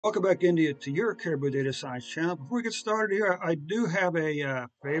Welcome back, India, to your Caribou Data Science channel. Before we get started here, I do have a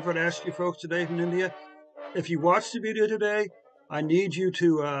favor to ask you folks today from India. If you watched the video today, I need you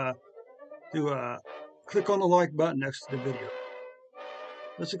to click on the like button next to the video.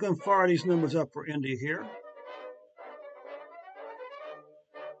 Let's again fire these numbers up for India here.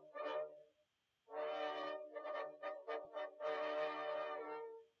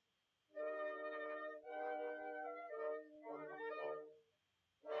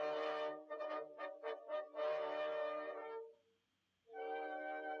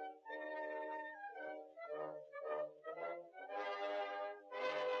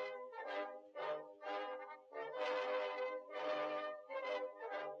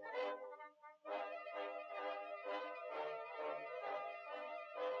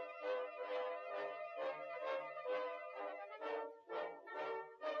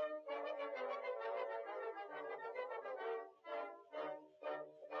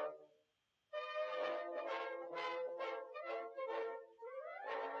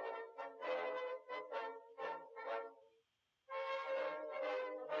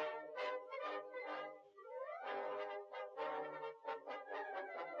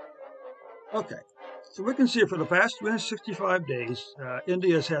 Okay, so we can see for the past 365 days,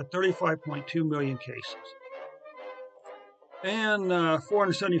 India has had 35.2 million cases and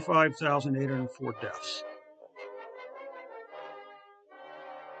 475,804 deaths.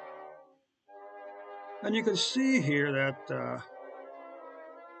 And you can see here that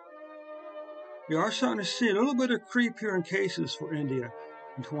we are starting to see a little bit of creep here in cases for India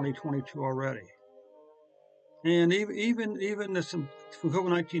in 2022 already. And even some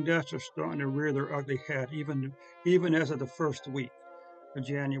COVID-19 deaths are starting to rear their ugly head, even as of the first week of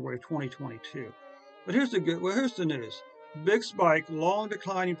January 2022. But here's the news. Big spike, long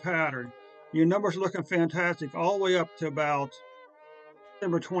declining pattern. Your numbers are looking fantastic all the way up to about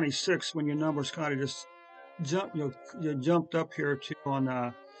December 26th, when your numbers kind of just jumped up here to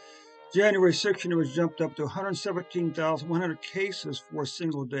on January 6th, and it was jumped up to 117,100 cases for a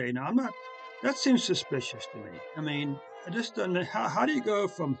single day. Now, that seems suspicious to me. I mean, I just don't know, how do you go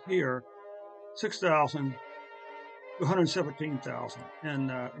from here, 6,000 to 117,000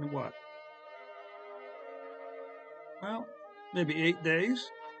 in what? Well, maybe 8 days,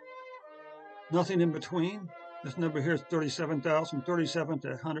 nothing in between. This number here is 37,000, 37 to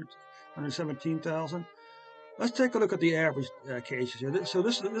 100, 117,000. Let's take a look at the average cases here. So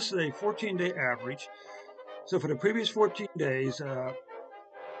this is a 14-day average. So for the previous 14 days,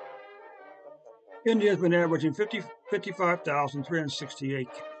 India has been averaging 55,368,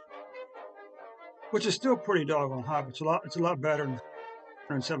 which is still pretty doggone high, but it's a lot better than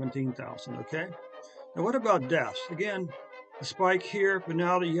 117,000. Okay. Now, what about deaths? Again, a spike here, but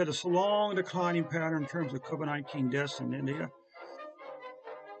now that you had this long declining pattern in terms of COVID-19 deaths in India,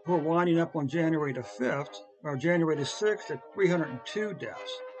 we're winding up on January the 5th or January the 6th at 302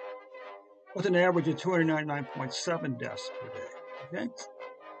 deaths, with an average of 299.7 deaths per day. Okay.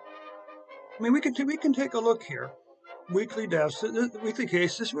 I mean, we can take a look here. Weekly deaths, the weekly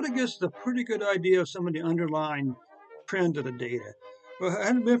case, this really gives us a pretty good idea of some of the underlying trend of the data. Well,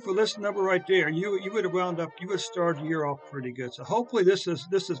 had it been for this number right there, you would have you would have started the year off pretty good. So hopefully this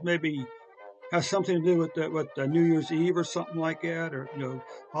is maybe has something to do with the New Year's Eve or something like that, or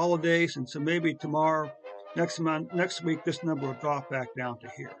holidays, and so maybe tomorrow, next week, this number will drop back down to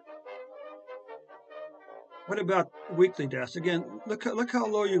here. What about weekly deaths? Again, look how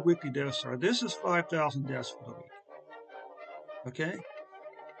low your weekly deaths are. This is 5,000 deaths for the week. Okay,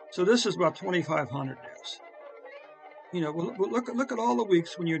 so this is about 2,500 deaths. Look at all the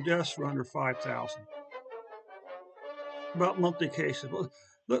weeks when your deaths were under 5,000. About monthly cases. Well,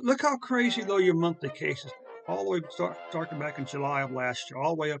 look how crazy low your monthly cases, all the way starting back in July of last year,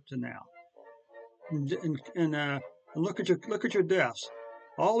 all the way up to now. And look at your deaths.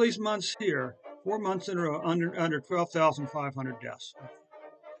 All these months here, 4 months in a row, under 12,500 deaths.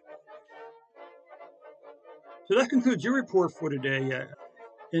 So that concludes your report for today,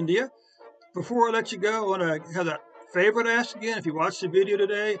 India. Before I let you go, I want to have that favor to ask again. If you watched the video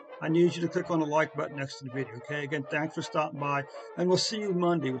today, I need you to click on the like button next to the video. Okay, again, thanks for stopping by, and we'll see you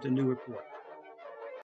Monday with a new report.